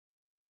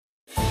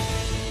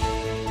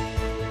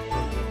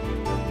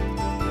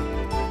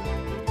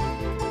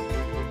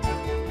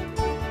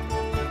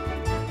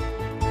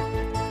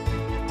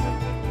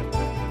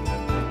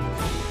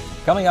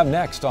Coming up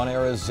next on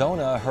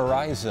Arizona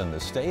Horizon, the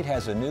state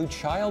has a new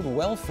child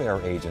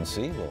welfare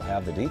agency. We'll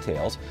have the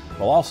details.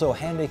 We'll also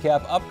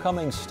handicap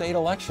upcoming state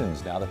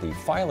elections now that the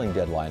filing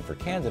deadline for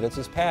candidates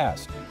is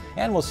passed.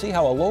 And we'll see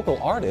how a local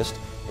artist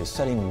is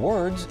setting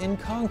words in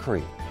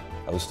concrete.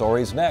 Those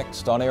stories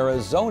next on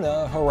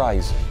Arizona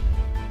Horizon.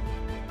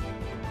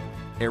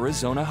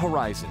 Arizona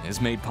Horizon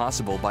is made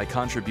possible by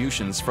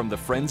contributions from the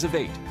Friends of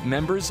 8,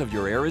 members of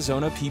your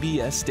Arizona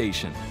PBS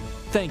station.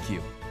 Thank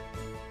you.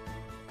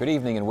 Good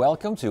evening and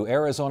welcome to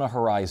Arizona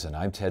Horizon.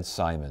 I'm Ted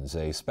Simons.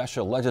 A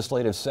special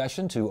legislative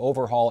session to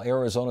overhaul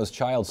Arizona's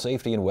child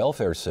safety and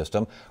welfare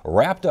system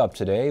wrapped up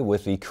today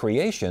with the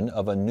creation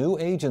of a new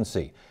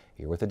agency.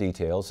 Here with the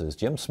details is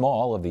Jim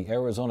Small of the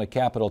Arizona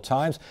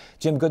Capital-Times.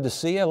 Jim, good to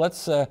see you.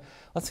 Let's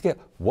get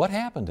what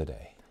happened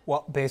today.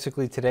 Well,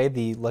 basically today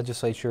the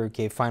legislature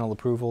gave final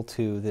approval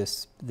to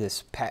this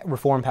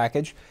reform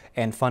package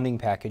and funding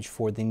package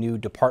for the new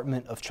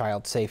Department of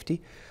Child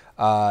Safety.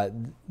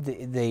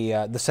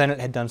 The Senate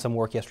had done some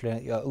work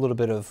yesterday, a little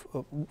bit of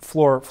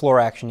floor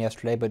action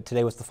yesterday, but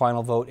today was the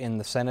final vote in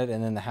the Senate,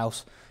 and then the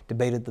House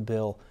debated the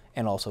bill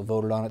and also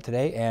voted on it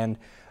today. And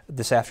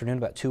this afternoon,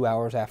 about 2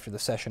 hours after the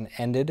session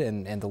ended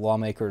and the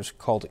lawmakers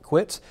called it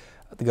quits,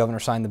 the governor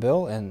signed the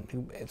bill,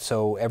 and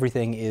so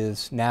everything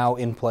is now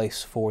in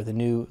place for the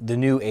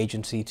new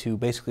agency to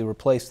basically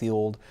replace the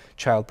old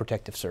Child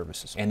Protective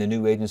Services. And the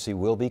new agency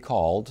will be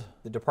called?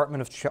 The Department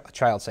of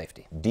Child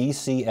Safety.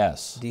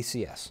 DCS.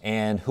 DCS.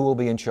 And who will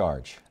be in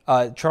charge?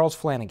 Charles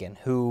Flanagan,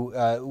 who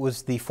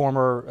was the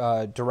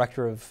former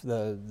director of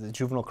the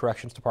Juvenile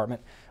Corrections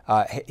Department.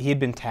 He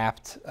had been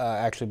tapped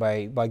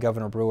actually by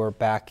Governor Brewer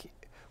back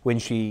when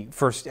she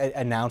first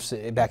announced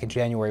it, back in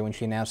January, when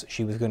she announced that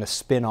she was going to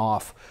spin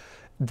off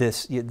the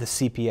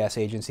CPS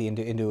agency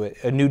into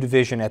a new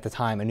division at the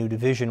time, a new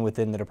division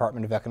within the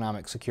Department of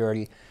Economic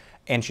Security,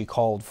 and she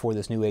called for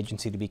this new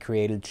agency to be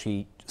created.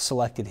 She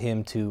selected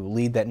him to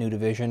lead that new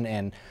division,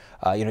 and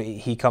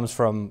he comes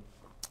from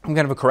kind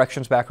of a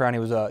corrections background. He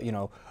was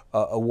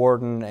a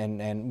warden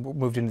and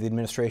moved into the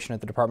administration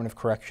at the Department of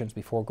Corrections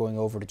before going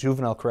over to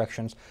juvenile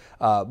corrections.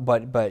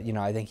 But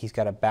I think he's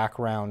got a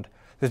background.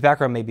 His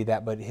background may be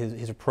that, but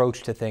his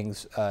approach to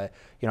things,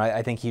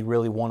 I think he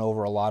really won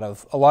over a lot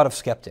of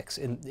skeptics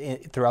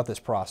throughout this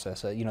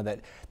process.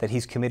 That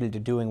he's committed to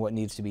doing what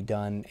needs to be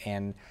done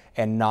and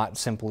not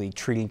simply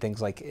treating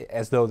things like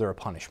as though they're a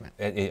punishment.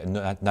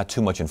 Not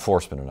too much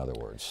enforcement, in other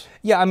words.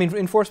 Yeah, I mean,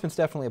 enforcement's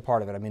definitely a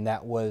part of it. I mean,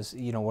 that was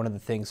one of the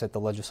things that the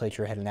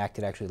legislature had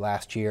enacted actually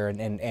last year, and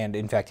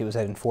in fact, it was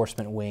that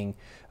enforcement wing,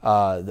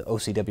 the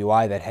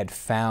OCWI, that had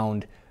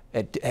found.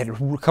 It had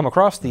come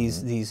across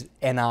these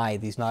NI,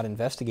 these not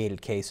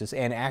investigated cases,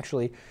 and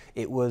actually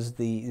it was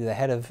the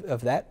head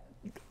of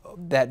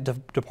that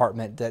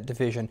department, that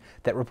division,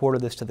 that reported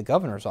this to the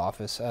governor's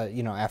office.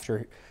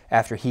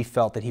 After he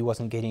felt that he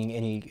wasn't getting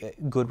any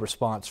good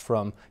response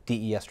from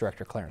DES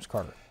Director Clarence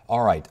Carter.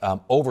 All right,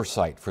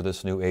 oversight for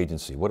this new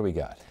agency. What do we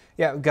got?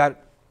 Yeah, we've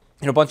got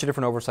a bunch of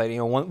different oversight.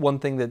 One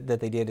thing that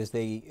they did is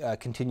they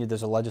continued.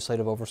 There's a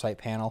legislative oversight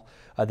panel.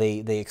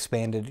 They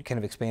expanded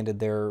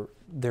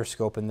their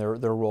scope and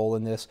their role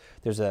in this.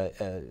 There's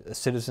a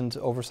citizens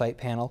oversight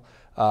panel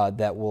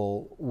that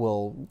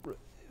will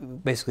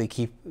basically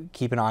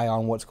keep an eye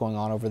on what's going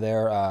on over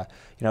there.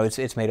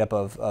 It's made up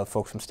of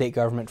folks from state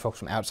government, folks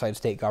from outside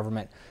state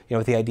government.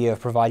 With the idea of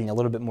providing a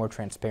little bit more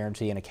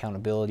transparency and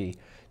accountability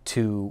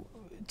to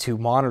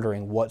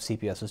monitoring what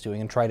CPS is doing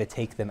and try to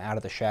take them out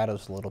of the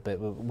shadows a little bit,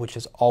 which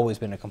has always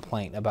been a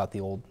complaint about the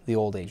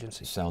old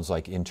agency. Sounds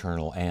like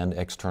internal and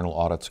external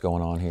audits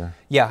going on here.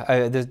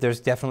 Yeah,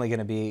 there's definitely going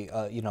to be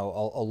a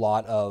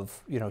lot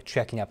of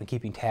checking up and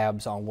keeping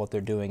tabs on what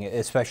they're doing,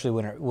 especially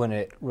when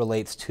it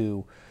relates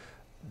to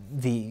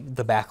the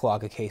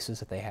backlog of cases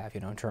that they have.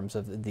 In terms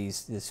of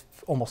these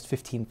almost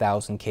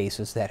 15,000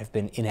 cases that have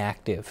been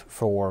inactive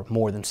for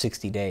more than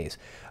 60 days.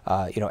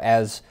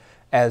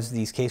 As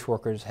these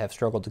caseworkers have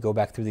struggled to go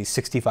back through these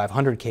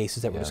 6,500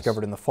 cases that were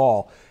discovered in the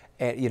fall,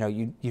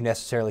 you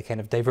necessarily kind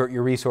of divert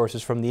your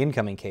resources from the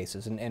incoming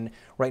cases. And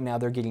right now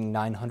they're getting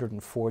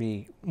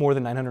more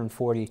than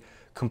 940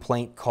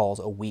 complaint calls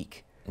a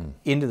week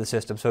into the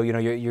system. So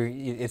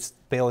it's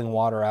bailing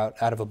water out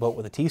of a boat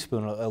with a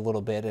teaspoon a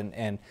little bit,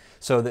 and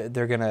so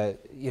they're going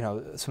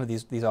to some of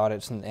these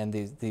audits and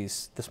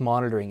this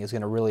monitoring is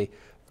going to really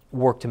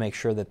work to make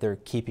sure that they're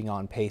keeping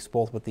on pace,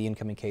 both with the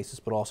incoming cases,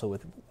 but also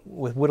with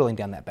whittling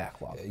down that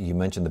backlog. You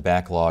mentioned the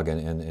backlog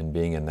and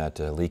being in that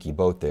leaky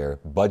boat there.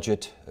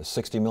 Budget,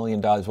 $60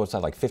 million, what's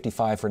that, like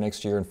 55 for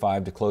next year and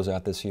 5 to close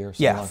out this year?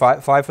 Yeah,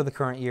 five for the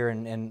current year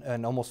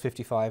and almost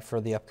 55 for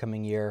the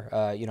upcoming year.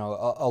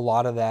 A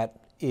lot of that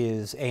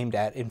is aimed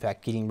at, in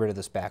fact, getting rid of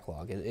this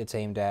backlog. It's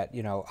aimed at,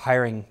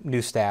 hiring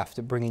new staff,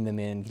 to bringing them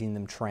in, getting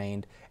them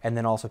trained, and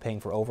then also paying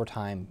for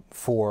overtime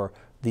for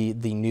the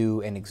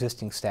new and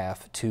existing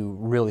staff to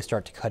really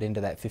start to cut into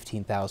that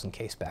 15,000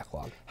 case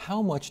backlog.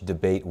 How much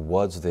debate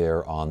was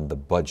there on the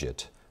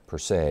budget per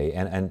se,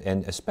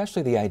 and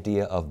especially the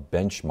idea of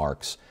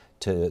benchmarks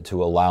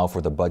to allow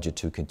for the budget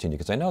to continue?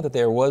 Because I know that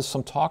there was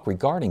some talk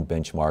regarding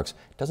benchmarks.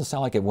 It doesn't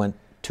sound like it went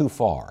too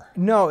far.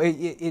 No,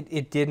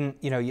 it didn't.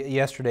 You know,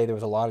 yesterday there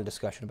was a lot of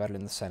discussion about it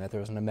in the Senate. There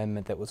was an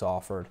amendment that was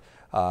offered.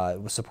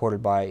 It was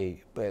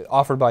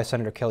offered by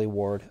Senator Kelly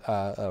Ward,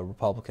 a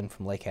Republican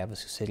from Lake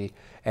Havasu City,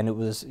 and it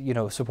was, you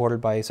know, supported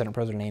by Senate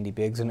President Andy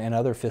Biggs and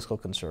other fiscal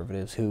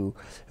conservatives who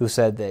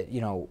said that, you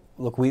know,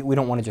 look, we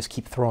don't want to just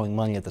keep throwing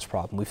money at this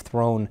problem. We've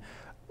thrown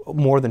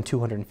more than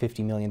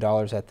 $250 million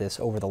at this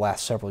over the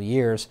last several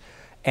years,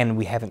 and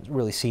we haven't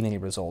really seen any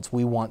results.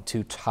 We want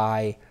to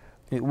tie.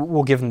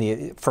 We'll give them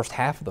the first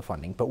half of the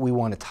funding, but we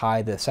want to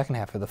tie the second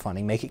half of the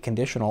funding, make it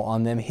conditional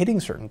on them hitting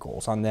certain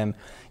goals, on them,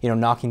 you know,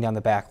 knocking down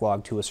the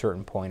backlog to a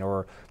certain point,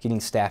 or getting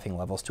staffing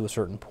levels to a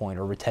certain point,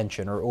 or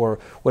retention, or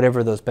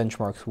whatever those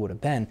benchmarks would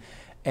have been.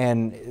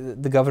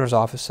 And the governor's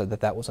office said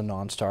that that was a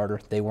non-starter.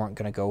 They weren't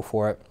going to go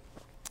for it.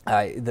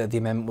 The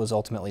amendment was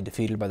ultimately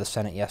defeated by the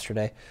Senate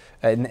yesterday.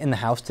 In the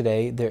House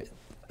today,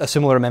 a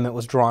similar amendment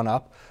was drawn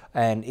up,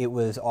 and it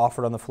was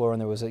offered on the floor, and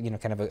there was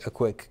kind of a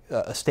quick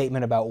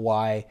statement about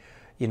why,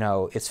 you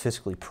know, it's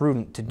fiscally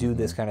prudent to do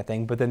this kind of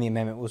thing, but then the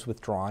amendment was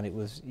withdrawn. It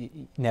was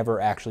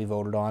never actually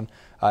voted on.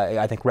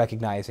 I think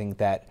recognizing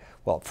that,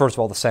 well, first of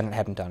all, the Senate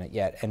hadn't done it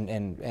yet,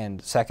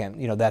 and second,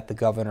 you know, that the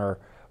governor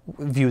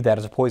viewed that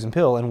as a poison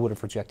pill and would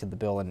have rejected the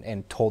bill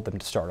and told them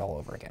to start all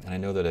over again. And I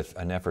know that if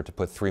an effort to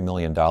put $3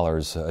 million,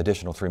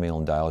 additional $3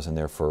 million in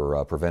there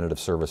for preventative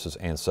services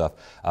and stuff,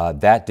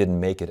 that didn't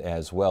make it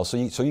as well. So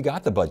you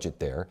got the budget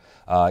there,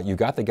 you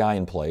got the guy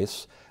in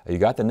place, you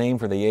got the name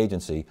for the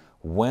agency.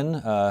 When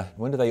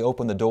do they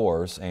open the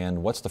doors,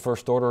 and what's the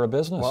first order of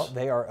business? Well,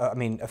 they are,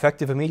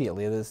 effective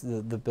immediately.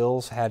 The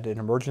bills had an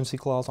emergency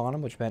clause on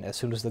them, which meant as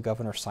soon as the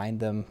governor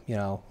signed them, you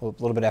know, a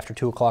little bit after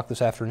 2 o'clock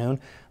this afternoon,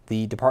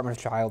 the Department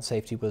of Child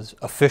Safety was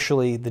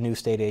officially the new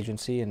state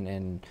agency,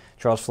 and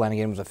Charles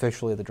Flanagan was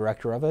officially the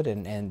director of it,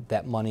 and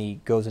that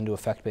money goes into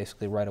effect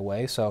basically right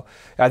away. So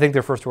I think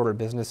their first order of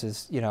business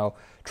is, you know,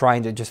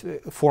 trying to just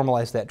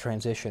formalize that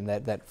transition,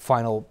 that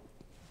final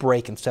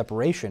break and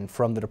separation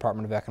from the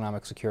Department of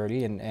Economic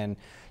Security, and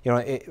you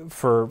know,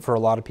 for a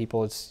lot of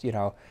people, it's, you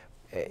know,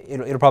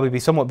 it'll probably be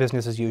somewhat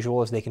business as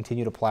usual as they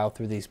continue to plow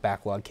through these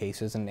backlog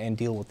cases and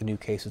deal with the new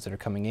cases that are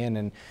coming in.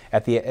 And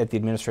at the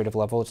administrative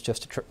level, it's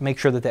just to make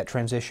sure that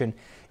transition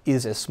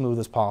is as smooth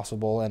as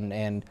possible,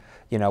 and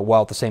you know,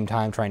 while at the same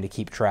time trying to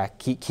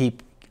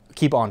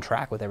keep on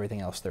track with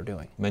everything else they're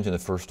doing. You mentioned the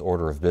first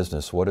order of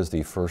business. What is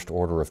the first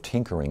order of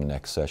tinkering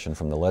next session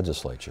from the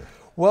legislature?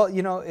 Well,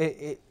 you know,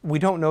 we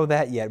don't know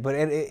that yet. But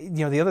you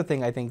know, the other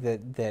thing I think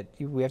that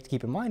we have to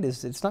keep in mind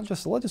is it's not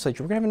just the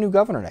legislature. We're going to have a new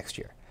governor next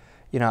year,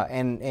 you know,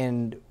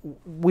 and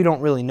we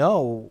don't really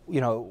know, you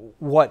know,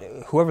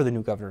 whoever the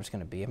new governor is going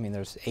to be. I mean,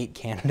 there's 8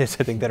 candidates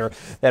I think that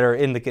are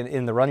in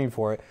the running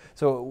for it.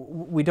 So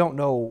we don't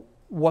know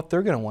what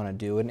they're going to want to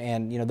do,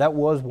 and you know, that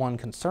was one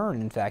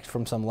concern, in fact,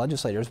 from some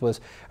legislators was,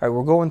 all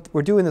right,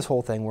 we're doing this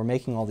whole thing, we're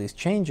making all these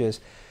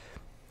changes.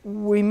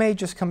 We may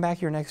just come back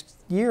here next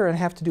year and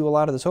have to do a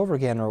lot of this over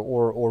again,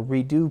 or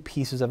redo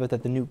pieces of it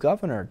that the new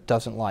governor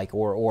doesn't like,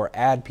 or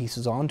add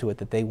pieces onto it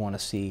that they want to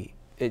see,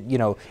 you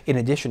know, in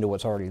addition to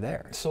what's already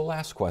there. So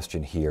last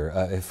question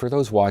here. For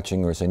those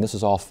watching who are saying this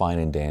is all fine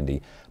and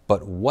dandy,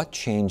 but what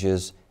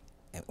changes?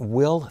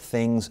 Will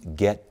things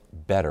get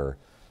better?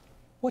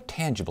 What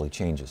tangibly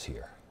changes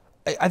here?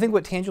 I think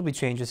what tangibly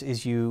changes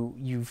is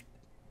you've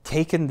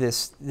taken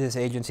this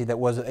agency that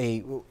was a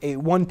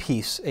one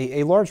piece,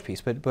 a large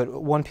piece, but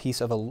one piece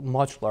of a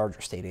much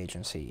larger state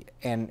agency,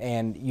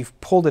 and you've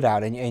pulled it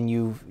out and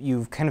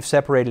you've kind of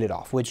separated it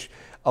off, which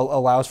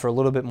allows for a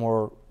little bit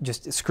more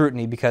just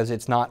scrutiny because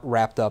it's not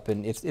wrapped up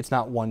and it's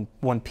not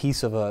one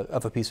piece of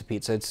a piece of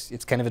pizza.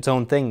 It's kind of its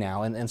own thing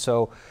now, and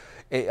so.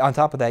 On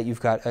top of that, you've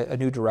got a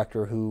new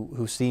director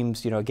who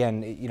seems, you know,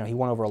 again, you know, he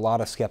won over a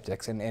lot of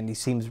skeptics, and he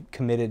seems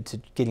committed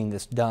to getting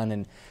this done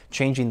and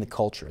changing the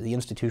culture, the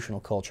institutional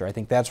culture. I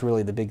think that's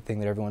really the big thing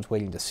that everyone's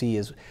waiting to see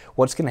is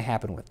what's going to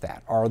happen with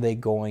that. Are they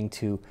going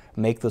to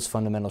make those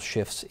fundamental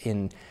shifts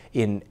in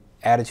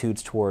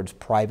attitudes towards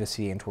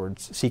privacy and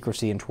towards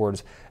secrecy and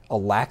towards a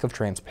lack of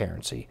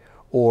transparency,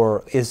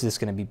 or is this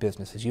going to be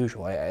business as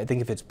usual? I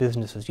think if it's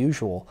business as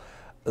usual,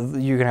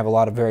 you're going to have a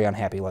lot of very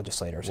unhappy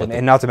legislators,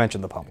 and not to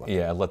mention the public.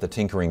 Yeah, let the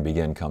tinkering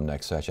begin come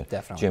next session.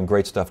 Definitely. Jim,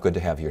 great stuff. Good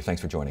to have you here.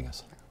 Thanks for joining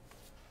us.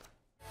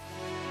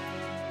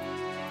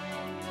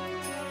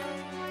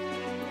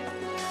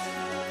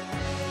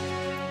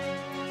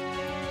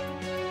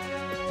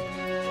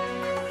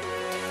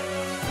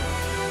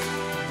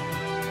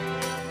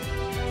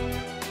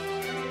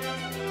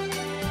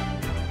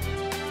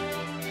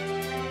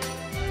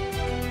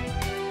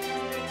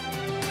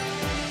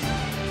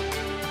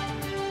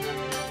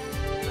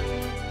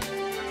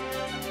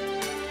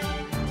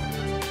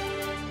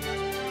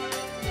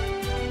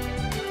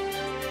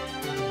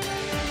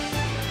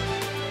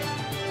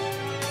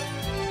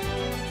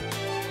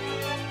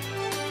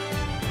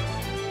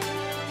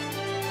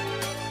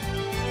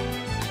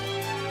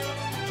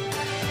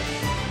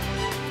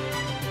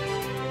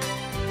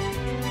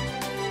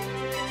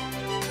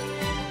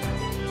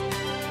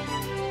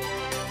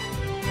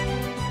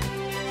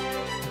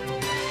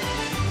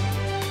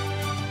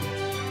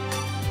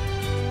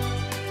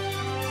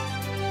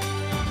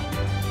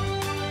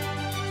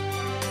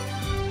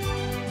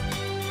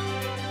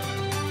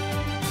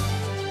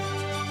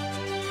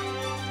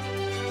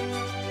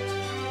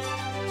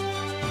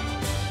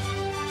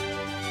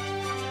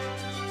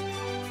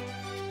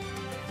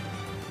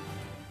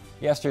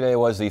 Yesterday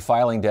was the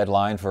filing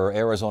deadline for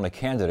Arizona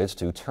candidates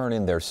to turn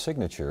in their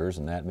signatures,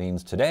 and that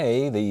means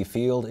today the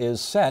field is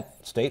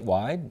set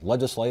statewide,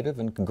 legislative,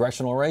 and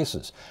congressional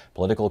races.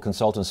 Political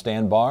consultant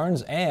Stan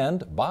Barnes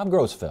and Bob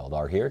Grossfeld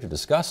are here to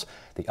discuss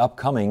the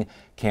upcoming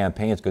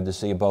campaign. It's good to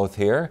see you both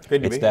here.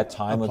 Good to it's be that here.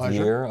 time of the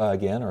year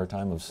again, or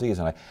time of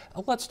season.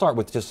 Let's start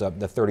with just the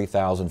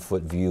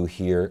 30,000-foot view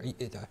here.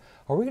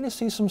 Are we going to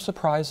see some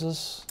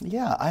surprises?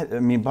 Yeah, I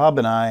mean, Bob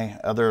and I,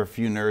 other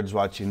few nerds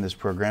watching this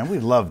program, we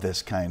love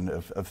this kind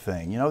of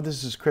thing. You know,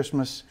 this is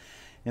Christmas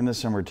in the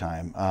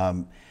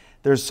summertime.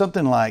 There's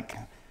something like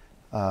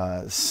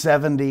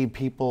 70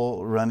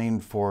 people running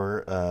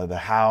for the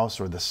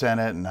House or the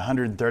Senate and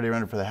 130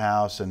 running for the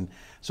House. And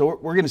so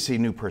we're going to see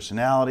new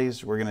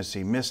personalities. We're going to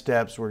see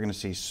missteps. We're going to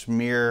see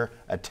smear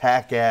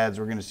attack ads.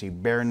 We're going to see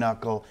bare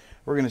knuckle.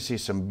 We're going to see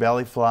some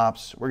belly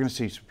flops. We're going to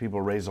see some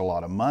people raise a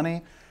lot of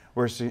money.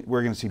 We're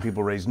going to see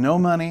people raise no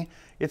money.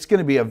 It's going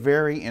to be a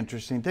very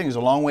interesting thing. There's a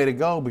long way to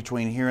go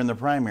between here and the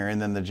primary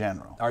and then the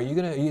general. Are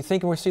you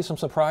thinking we'll see some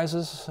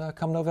surprises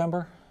come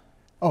November?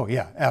 Oh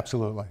yeah,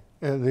 absolutely.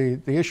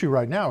 The issue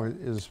right now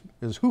is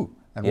who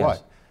and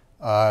Yes.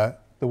 what.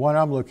 The one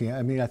I'm looking at,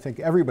 I mean, I think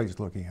everybody's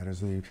looking at is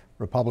the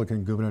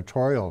Republican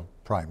gubernatorial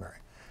primary.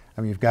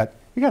 I mean, you've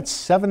got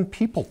 7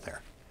 people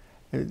there.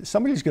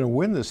 Somebody's going to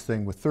win this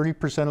thing with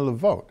 30% of the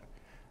vote.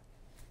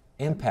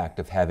 Impact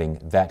of having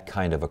that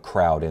kind of a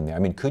crowd in there? I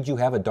mean, could you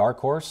have a dark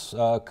horse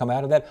come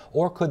out of that,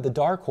 or could the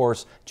dark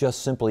horse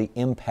just simply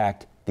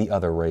impact the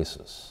other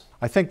races?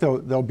 I think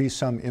there'll be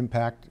some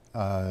impact,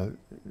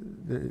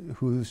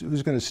 who's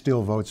going to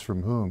steal votes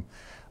from whom.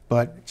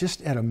 But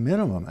just at a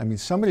minimum, I mean,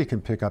 somebody can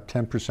pick up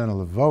 10% of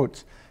the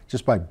votes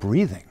just by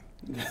breathing.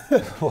 You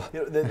know,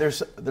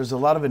 there's a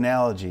lot of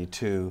analogy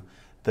to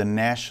the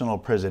national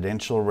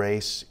presidential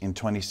race in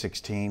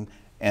 2016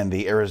 and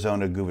the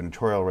Arizona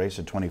gubernatorial race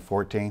in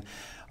 2014.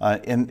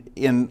 On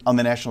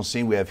the national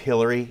scene, we have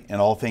Hillary and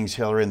all things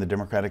Hillary on the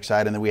Democratic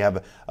side, and then we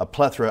have a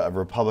plethora of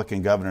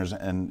Republican governors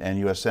and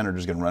U.S.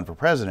 senators going to run for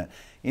president.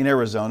 In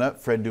Arizona,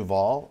 Fred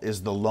Duvall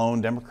is the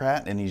lone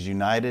Democrat, and he's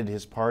united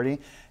his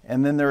party.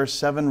 And then there are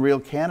 7 real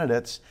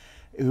candidates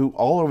who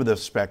all over the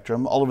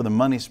spectrum, all over the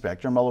money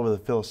spectrum, all over the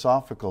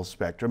philosophical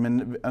spectrum,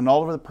 and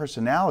all over the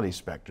personality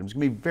spectrum. It's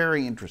going to be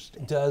very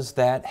interesting. Does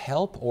that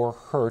help or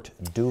hurt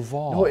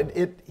Duvall?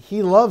 No,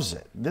 he loves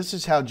it. This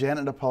is how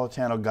Janet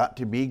Napolitano got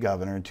to be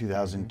governor in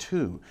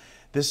 2002.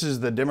 This is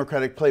the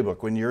Democratic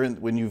playbook.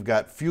 When you've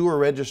got fewer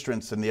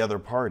registrants than the other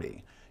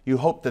party, you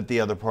hope that the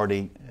other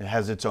party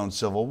has its own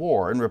civil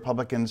war, and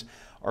Republicans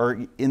are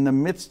in the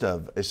midst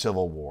of a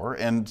civil war,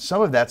 and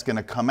some of that's going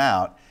to come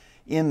out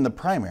in the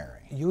primary.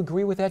 You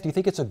agree with that? Do you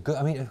think it's a good,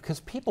 I mean,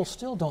 because people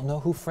still don't know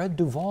who Fred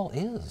Duvall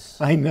is.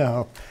 I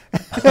know.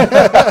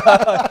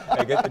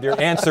 Your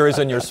answer is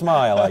in your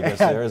smile, I guess,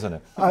 there, isn't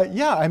it?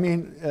 Yeah, I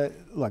mean,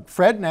 look,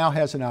 Fred now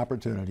has an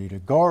opportunity to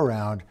go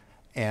around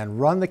and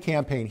run the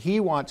campaign he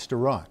wants to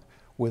run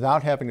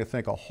without having to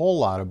think a whole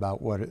lot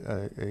about what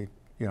a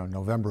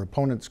November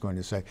opponent's going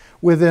to say,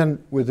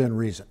 within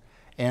reason.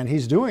 And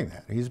he's doing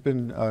that. He's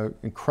been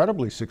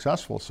incredibly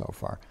successful so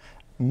far.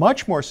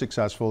 Much more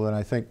successful than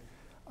I think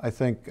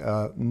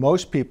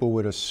most people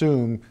would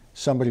assume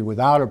somebody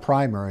without a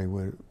primary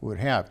would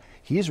have.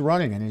 He's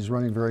running, and he's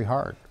running very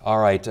hard. All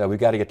right, we've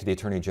got to get to the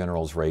Attorney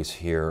General's race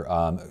here.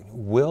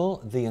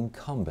 Will the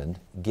incumbent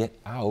get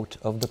out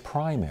of the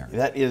primary?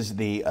 That is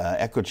the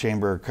echo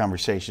chamber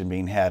conversation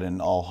being had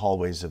in all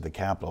hallways of the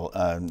Capitol.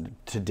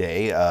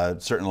 Today,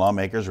 certain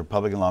lawmakers,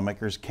 Republican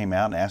lawmakers, came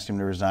out and asked him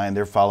to resign.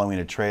 They're following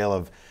a trail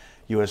of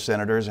U.S.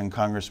 senators and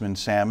Congressman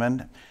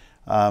Salmon.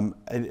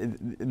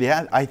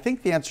 I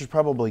think the answer is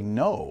probably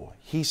no.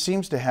 He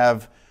seems to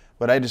have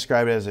what I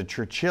describe as a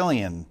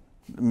Churchillian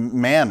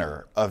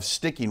manner of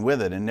sticking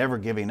with it and never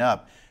giving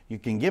up. You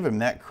can give him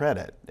that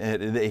credit.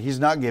 He's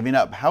not giving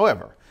up.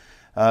 However,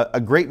 a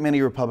great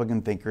many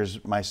Republican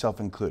thinkers, myself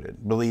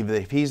included, believe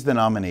that if he's the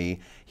nominee,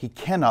 he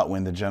cannot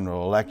win the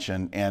general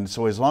election. And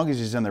so as long as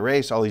he's in the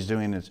race, all he's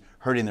doing is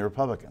hurting the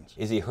Republicans.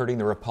 Is he hurting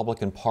the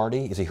Republican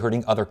Party? Is he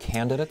hurting other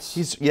candidates?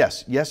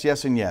 Yes,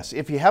 and yes.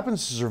 If he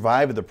happens to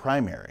survive the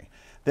primary,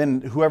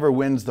 then whoever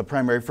wins the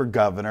primary for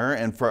governor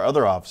and for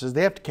other offices,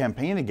 they have to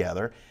campaign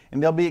together,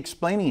 and they'll be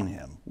explaining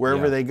him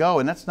wherever they go,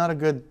 and that's not a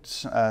good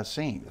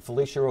scene.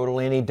 Felicia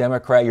Rodolini,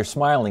 Democrat, you're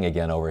smiling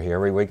again over here.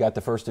 We got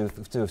the first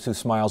two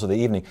smiles of the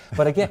evening.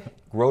 But again,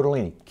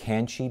 Rodolini,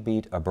 can she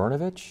beat a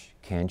Brnovich?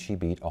 Can she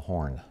beat a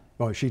Horn?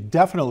 Well, she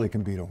definitely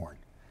can beat a Horn.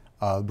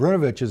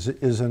 Brnovich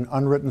is an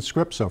unwritten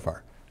script so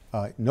far.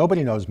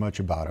 Nobody knows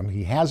much about him.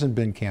 He hasn't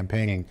been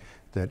campaigning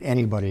that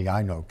anybody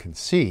I know can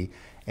see.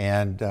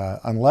 And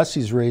unless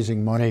he's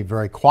raising money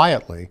very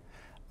quietly,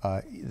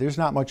 there's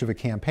not much of a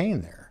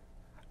campaign there.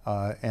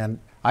 And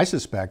I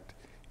suspect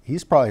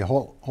he's probably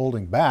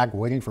holding back,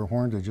 waiting for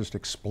Horn to just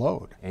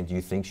explode. And do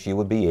you think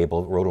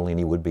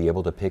Rodolini would be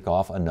able to pick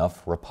off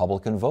enough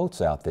Republican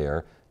votes out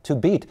there to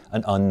beat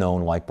an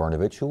unknown like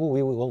Brnovich, who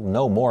we will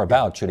know more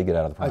about should he get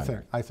out of the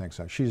primary? I think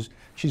so. She's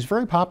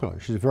very popular.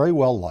 She's very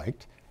well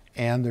liked.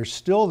 And there's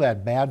still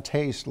that bad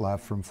taste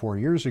left from 4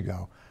 years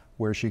ago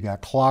where she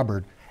got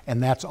clobbered,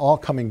 and that's all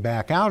coming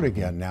back out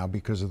again now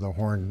because of the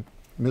Horn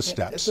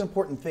missteps. It's an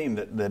important theme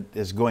that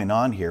is going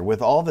on here.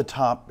 With all the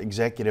top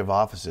executive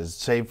offices,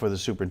 save for the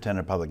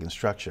superintendent of public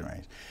instruction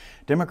race,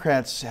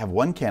 Democrats have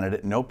one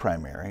candidate, no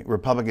primary.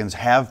 Republicans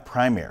have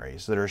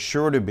primaries that are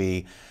sure to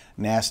be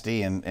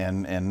nasty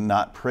and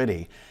not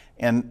pretty.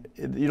 And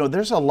you know,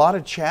 there's a lot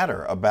of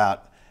chatter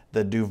about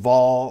the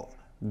Duvall,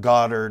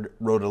 Goddard,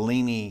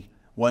 Rodolini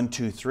 1,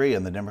 2, 3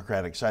 on the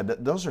Democratic side.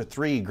 Those are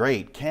three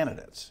great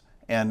candidates.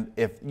 And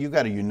if you've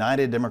got a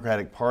united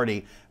Democratic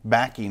Party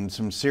backing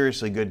some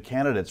seriously good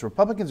candidates,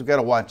 Republicans have got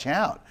to watch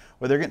out,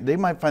 or they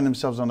might find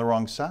themselves on the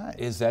wrong side.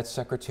 Is that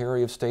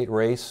Secretary of State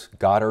race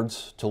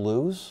Goddard's to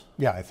lose?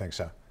 Yeah, I think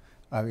so.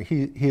 I mean,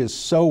 he is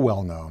so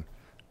well known,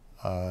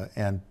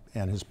 and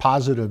his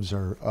positives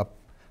are up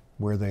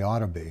where they ought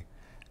to be,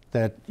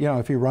 that, you know,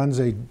 if he runs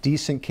a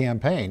decent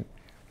campaign,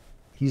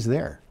 he's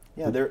there.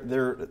 Yeah,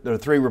 there are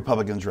three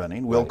Republicans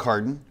running: Will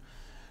Cardin,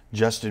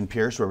 Justin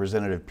Pierce,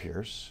 Representative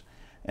Pierce,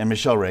 and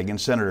Michelle Reagan,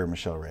 Senator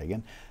Michelle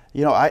Reagan.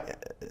 You know, I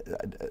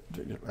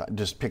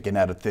just picking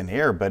out of thin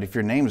air, but if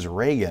your name's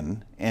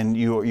Reagan and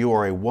you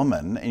are a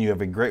woman and you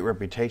have a great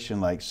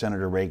reputation like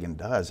Senator Reagan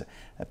does,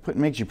 that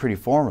makes you pretty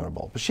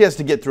formidable. But she has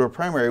to get through a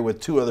primary with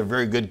two other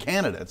very good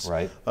candidates,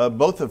 right?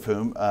 Both of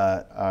whom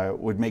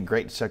would make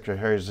great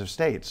secretaries of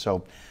state.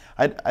 So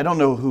I don't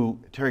know who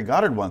Terry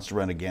Goddard wants to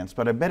run against,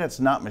 but I bet it's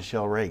not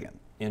Michelle Reagan.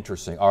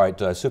 Interesting. All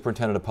right,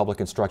 Superintendent of Public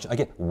Instruction.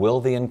 Again,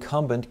 will the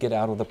incumbent get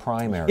out of the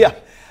primary? Yeah,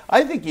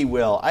 I think he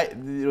will. I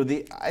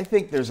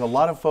think there's a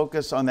lot of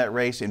focus on that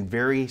race in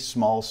very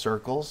small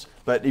circles.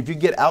 But if you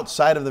get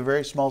outside of the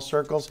very small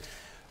circles,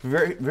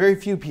 very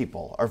few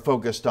people are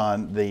focused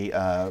on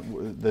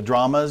the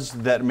dramas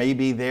that may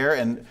be there.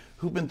 And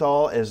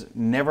Huppenthal has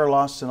never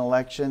lost an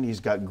election. He's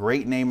got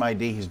great name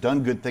ID. He's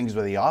done good things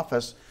with the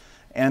office.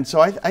 And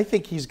so I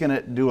think he's going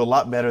to do a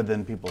lot better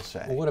than people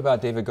say. Well, what about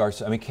David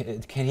Garcia? I mean,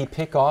 can he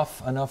pick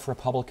off enough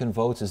Republican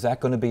votes? Is that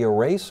going to be a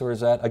race, or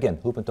is that, again,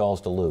 Huppenthal's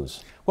to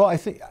lose? Well, I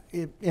think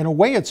in a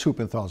way it's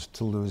Huppenthal's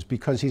to lose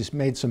because he's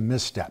made some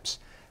missteps.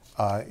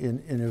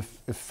 In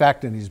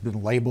effect, and he's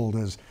been labeled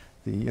as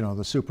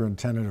the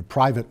superintendent of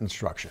private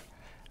instruction.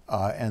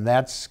 And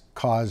that's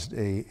caused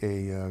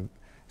a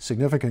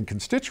significant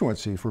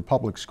constituency for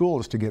public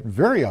schools to get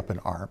very up in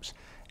arms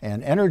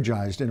and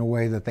energized in a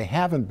way that they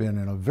haven't been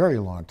in a very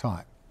long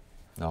time.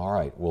 All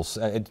right. Well,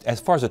 as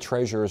far as the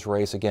treasurer's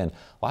race, again,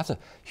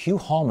 Hugh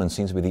Hallman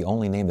seems to be the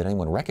only name that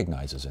anyone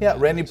recognizes in that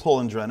Randy race.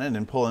 Pullen's running,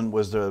 and Pullen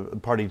was the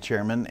party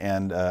chairman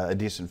and a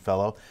decent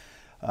fellow.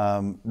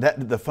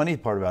 The funny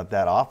part about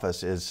that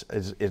office is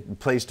it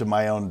plays to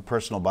my own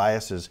personal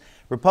biases.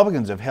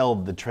 Republicans have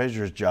held the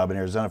treasurer's job in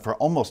Arizona for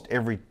almost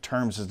every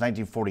term since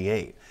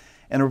 1948.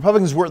 And the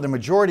Republicans weren't the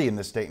majority in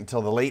the state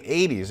until the late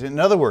 80s. In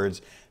other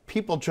words,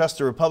 people trust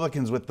the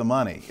Republicans with the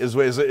money, is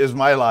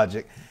my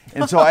logic.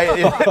 And so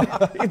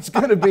it's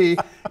going to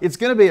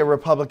be a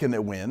Republican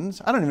that wins.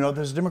 I don't even know if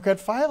there's a Democrat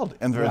filed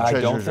in the treasurer's race.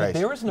 I don't think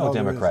there is no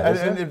Democrat.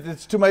 And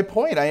it's to my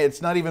point.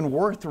 It's not even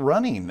worth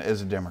running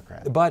as a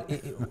Democrat. But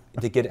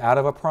to get out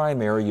of a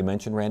primary, you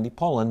mentioned Randy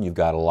Pullen. You've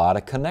got a lot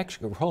of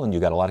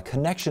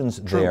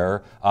connections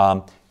there.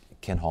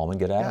 Can Hallman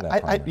get out of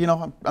that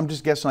primary? I'm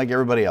just guessing like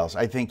everybody else.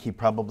 I think he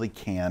probably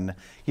can.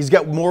 He's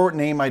got more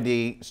name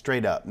ID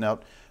straight up. Now,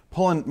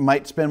 Pullen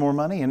might spend more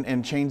money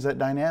and change that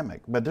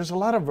dynamic. But there's a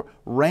lot of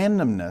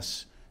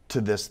randomness to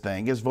this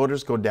thing as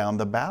voters go down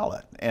the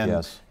ballot.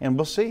 And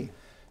we'll see.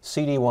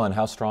 CD1,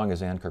 how strong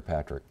is Ann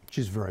Kirkpatrick?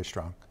 She's very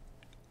strong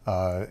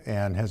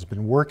and has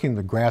been working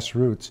the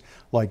grassroots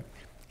like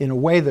in a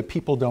way that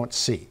people don't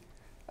see.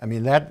 I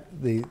mean,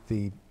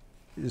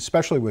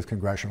 especially with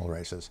congressional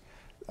races,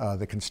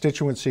 the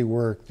constituency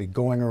work, the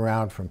going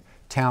around from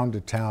town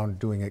to town,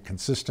 doing it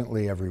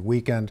consistently every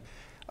weekend,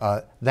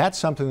 that's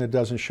something that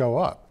doesn't show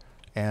up.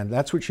 And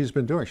that's what she's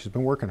been doing. She's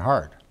been working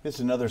hard. It's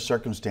another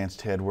circumstance,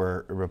 Ted,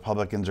 where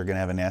Republicans are going to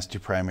have a nasty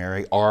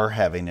primary, are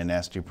having a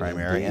nasty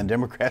primary, and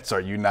Democrats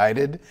are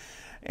united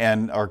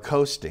and are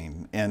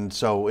coasting. And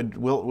so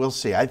we'll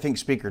see. I think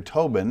Speaker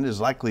Tobin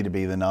is likely to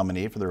be the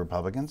nominee for the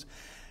Republicans.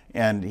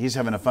 And he's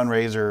having a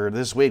fundraiser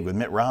this week with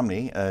Mitt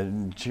Romney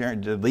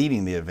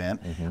leading the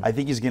event. I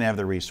think he's going to have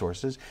the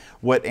resources.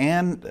 What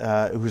Ann,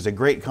 who's a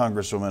great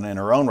congresswoman in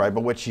her own right,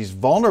 but what she's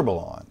vulnerable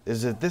on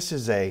is that this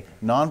is a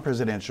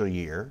non-presidential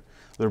year.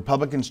 The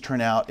Republicans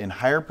turn out in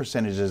higher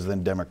percentages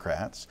than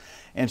Democrats.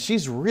 And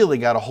she's really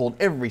got to hold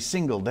every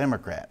single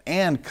Democrat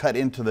and cut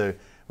into the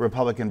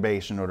Republican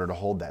base in order to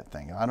hold that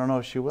thing. I don't know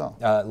if she will.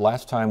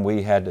 Last time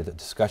we had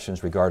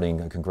discussions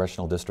regarding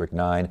Congressional District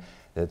 9,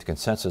 the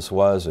consensus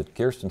was that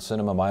Kyrsten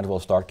Sinema might as well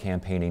start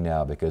campaigning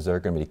now because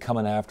they're going to be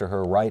coming after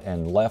her right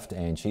and left,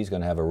 and she's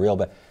going to have a real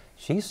bet.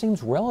 She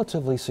seems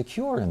relatively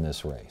secure in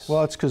this race.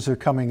 Well, it's because they're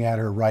coming at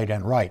her right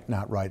and right,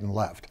 not right and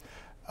left.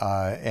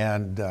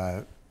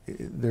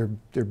 They're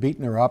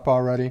beating her up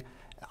already.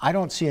 I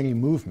don't see any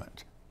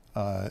movement.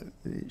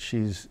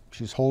 She's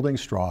holding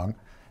strong,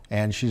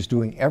 and she's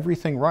doing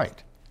everything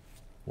right.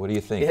 What do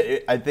you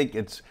think? I think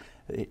it's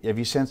Have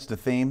you sensed the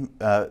theme?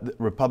 The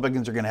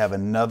Republicans are going to have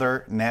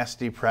another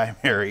nasty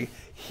primary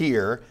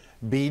here,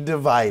 be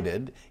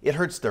divided. It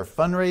hurts their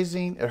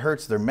fundraising, it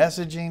hurts their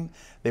messaging.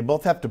 They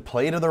both have to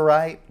play to the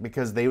right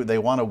because they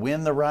want to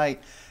win the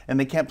right, and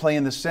they can't play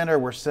in the center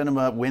where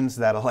Sinema wins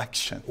that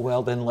election.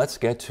 Well, then let's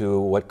get to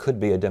what could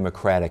be a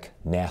Democratic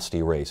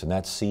nasty race, and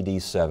that's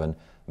CD7.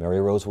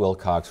 Mary Rose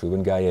Wilcox,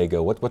 Ruben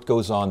Gallego. What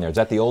goes on there? Is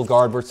that the old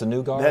guard versus the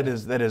new guard?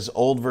 That is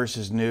old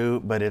versus new,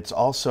 but it's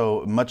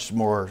also much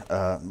more.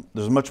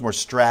 There's much more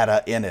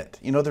strata in it.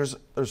 You know, there's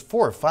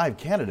 4 or 5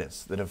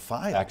 candidates that have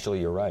filed.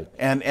 Actually, you're right.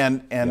 And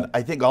Yeah.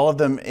 I think all of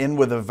them end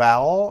with a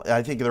vowel.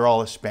 I think they're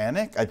all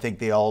Hispanic. I think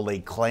they all lay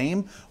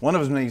claim. One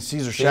of them is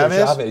Cesar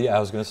Chavez. Yeah, I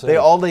was going to say. They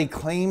all lay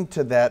claim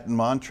to that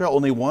mantra.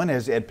 Only one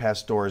has Ed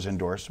Pastor's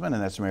endorsement,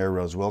 and that's Mary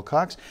Rose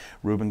Wilcox.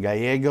 Ruben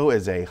Gallego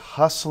is a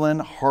hustling,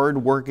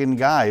 hard-working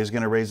guy who's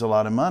going to raise a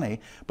lot of money,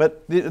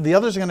 but the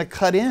others are going to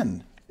cut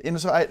in. And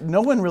so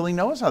no one really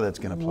knows how that's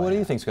going to play. What do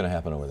you think is going to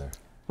happen over there?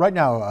 Right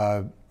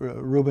now,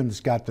 Ruben's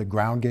got the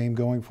ground game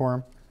going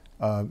for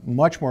him,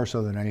 much more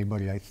so than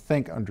anybody I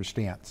think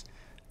understands.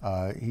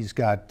 He's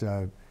got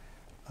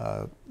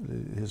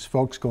his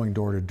folks going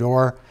door to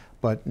door,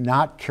 but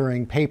not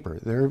carrying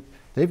paper.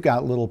 They've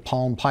got little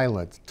Palm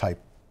Pilot type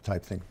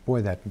thing.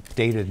 Boy, that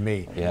dated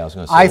me. Yeah, I was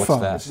going to say, iPhones.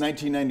 what's that? It's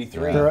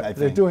 1993.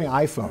 They're doing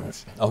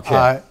iPhones.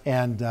 Okay.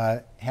 And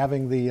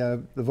having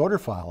the voter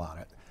file on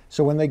it.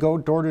 So when they go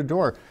door to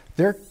door,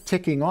 they're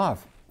ticking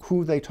off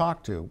who they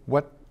talk to,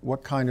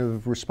 what kind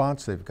of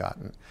response they've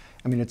gotten.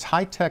 I mean, it's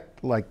high tech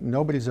like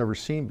nobody's ever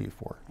seen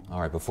before.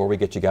 All right, before we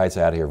get you guys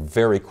out of here,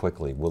 very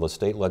quickly, will the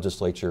state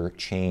legislature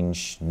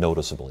change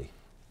noticeably?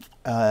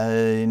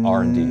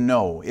 R&D.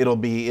 No, it'll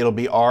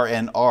be R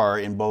and R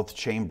in both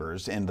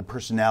chambers, and the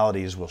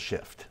personalities will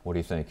shift. What do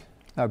you think?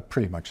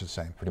 Pretty much the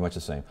same. Pretty much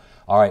the same.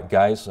 All right,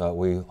 guys,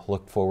 we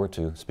look forward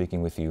to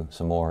speaking with you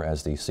some more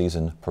as the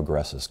season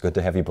progresses. Good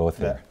to have you both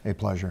here. A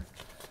pleasure.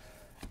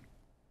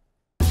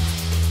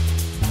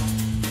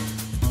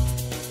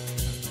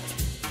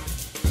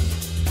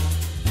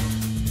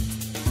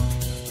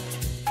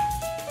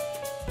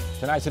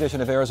 Tonight's edition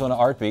of Arizona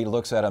ArtBeat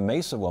looks at a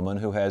Mesa woman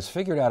who has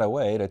figured out a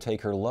way to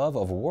take her love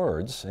of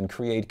words and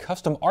create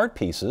custom art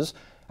pieces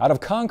out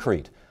of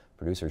concrete.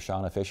 Producer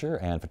Shauna Fisher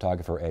and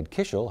photographer Ed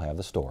Kishel have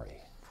the story.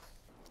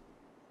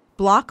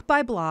 Block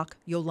by block,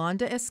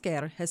 Yolanda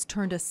Esquer has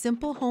turned a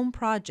simple home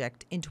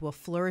project into a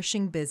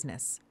flourishing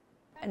business.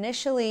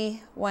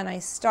 Initially, when I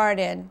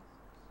started,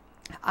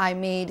 I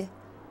made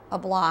a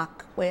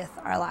block with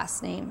our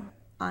last name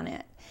on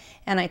it.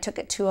 And I took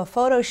it to a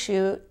photo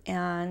shoot,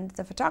 and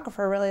the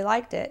photographer really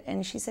liked it.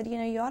 And she said, you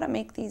know, you ought to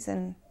make these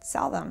and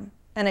sell them.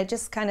 And it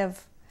just kind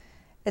of,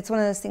 it's one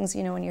of those things,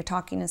 you know, when you're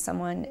talking to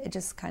someone, it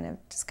just kind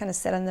of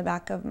sit on the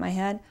back of my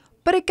head.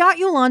 But it got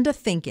Yolanda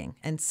thinking,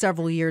 and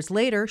several years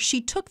later,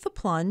 she took the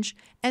plunge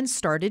and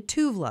started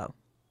Touvlo.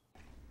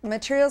 The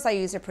materials I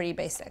use are pretty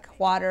basic: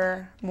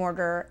 water,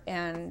 mortar,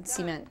 and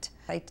cement.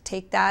 I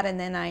take that and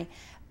then I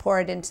pour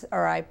it into,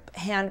 or I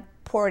hand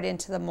pour it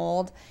into the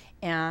mold,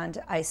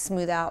 and I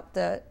smooth out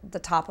the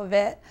top of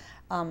it.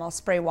 I'll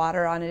spray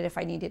water on it if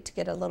I need it to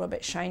get a little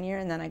bit shinier,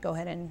 and then I go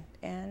ahead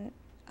and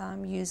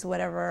use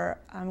whatever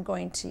I'm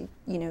going to,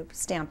 you know,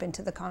 stamp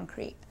into the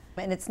concrete.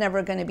 And it's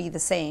never going to be the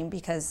same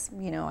because,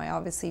 you know, I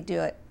obviously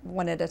do it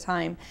one at a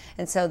time.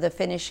 And so the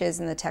finishes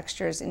and the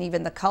textures and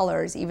even the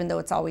colors, even though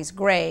it's always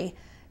gray,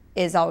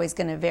 is always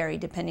going to vary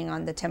depending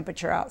on the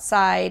temperature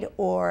outside,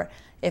 or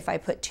if I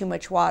put too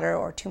much water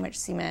or too much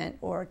cement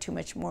or too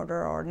much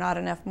mortar, or not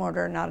enough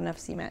mortar, not enough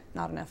cement,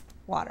 not enough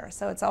water.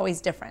 So it's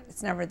always different.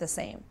 It's never the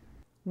same.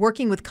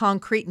 Working with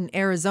concrete in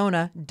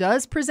Arizona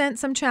does present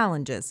some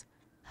challenges.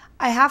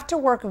 I have to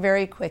work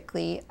very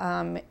quickly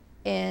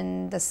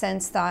in the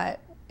sense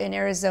that in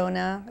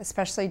Arizona,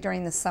 especially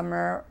during the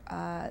summer,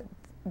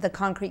 the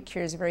concrete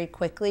cures very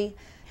quickly,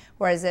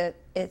 whereas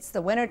it's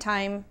the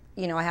wintertime.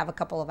 You know, I have a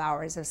couple of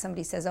hours. If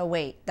somebody says, oh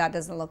wait, that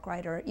doesn't look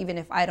right, or even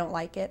if I don't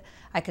like it,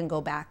 I can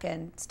go back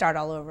and start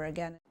all over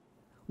again.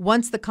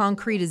 Once the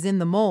concrete is in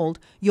the mold,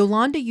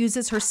 Yolanda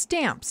uses her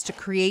stamps to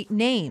create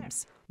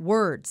names,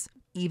 words,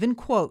 even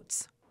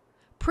quotes.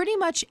 Pretty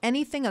much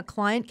anything a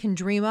client can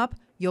dream up,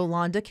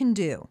 Yolanda can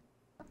do.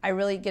 I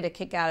really get a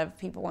kick out of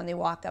people when they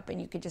walk up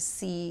and you could just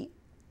see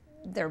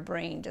their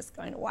brain just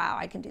going, wow,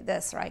 I can do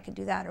this, or I can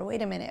do that, or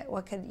wait a minute,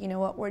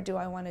 what word do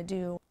I want to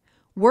do?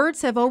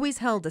 Words have always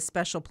held a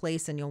special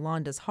place in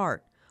Yolanda's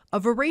heart. A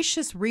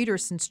voracious reader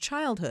since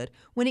childhood,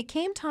 when it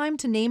came time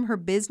to name her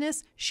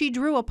business, she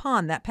drew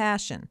upon that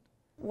passion.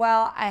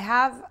 Well, I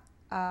have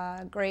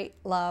a great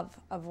love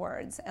of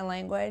words and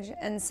language,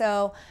 and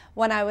so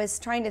when I was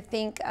trying to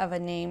think of a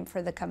name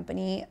for the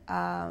company,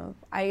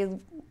 I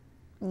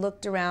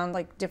looked around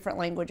like different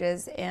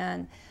languages,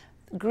 and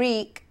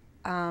Greek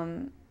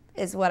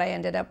is what I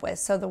ended up with.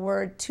 So the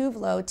word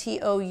Touvlo,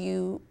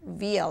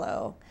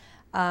 Touvlo,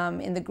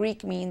 in the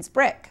Greek means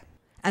brick.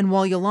 And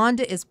while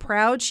Yolanda is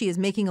proud she is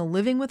making a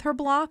living with her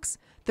blocks,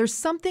 there's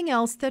something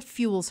else that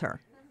fuels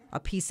her. A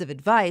piece of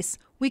advice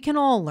we can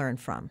all learn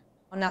from.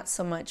 Not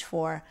so much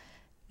for,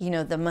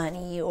 the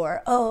money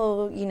or,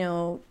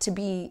 oh, to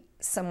be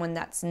someone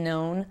that's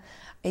known.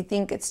 I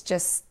think it's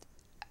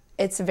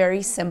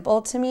very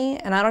simple to me,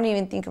 and I don't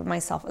even think of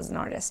myself as an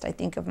artist. I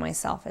think of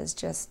myself as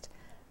just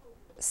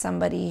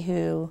somebody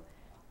who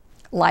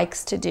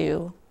likes to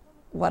do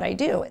what I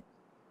do.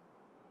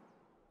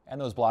 And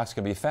those blocks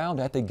can be found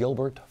at the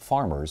Gilbert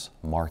Farmers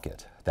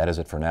Market. That is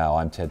it for now.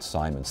 I'm Ted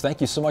Simons.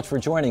 Thank you so much for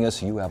joining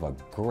us. You have a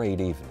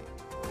great evening.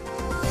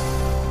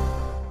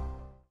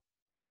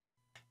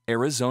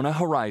 Arizona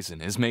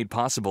Horizon is made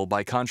possible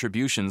by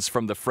contributions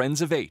from the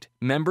Friends of 8,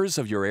 members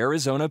of your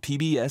Arizona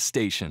PBS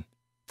station.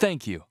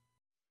 Thank you.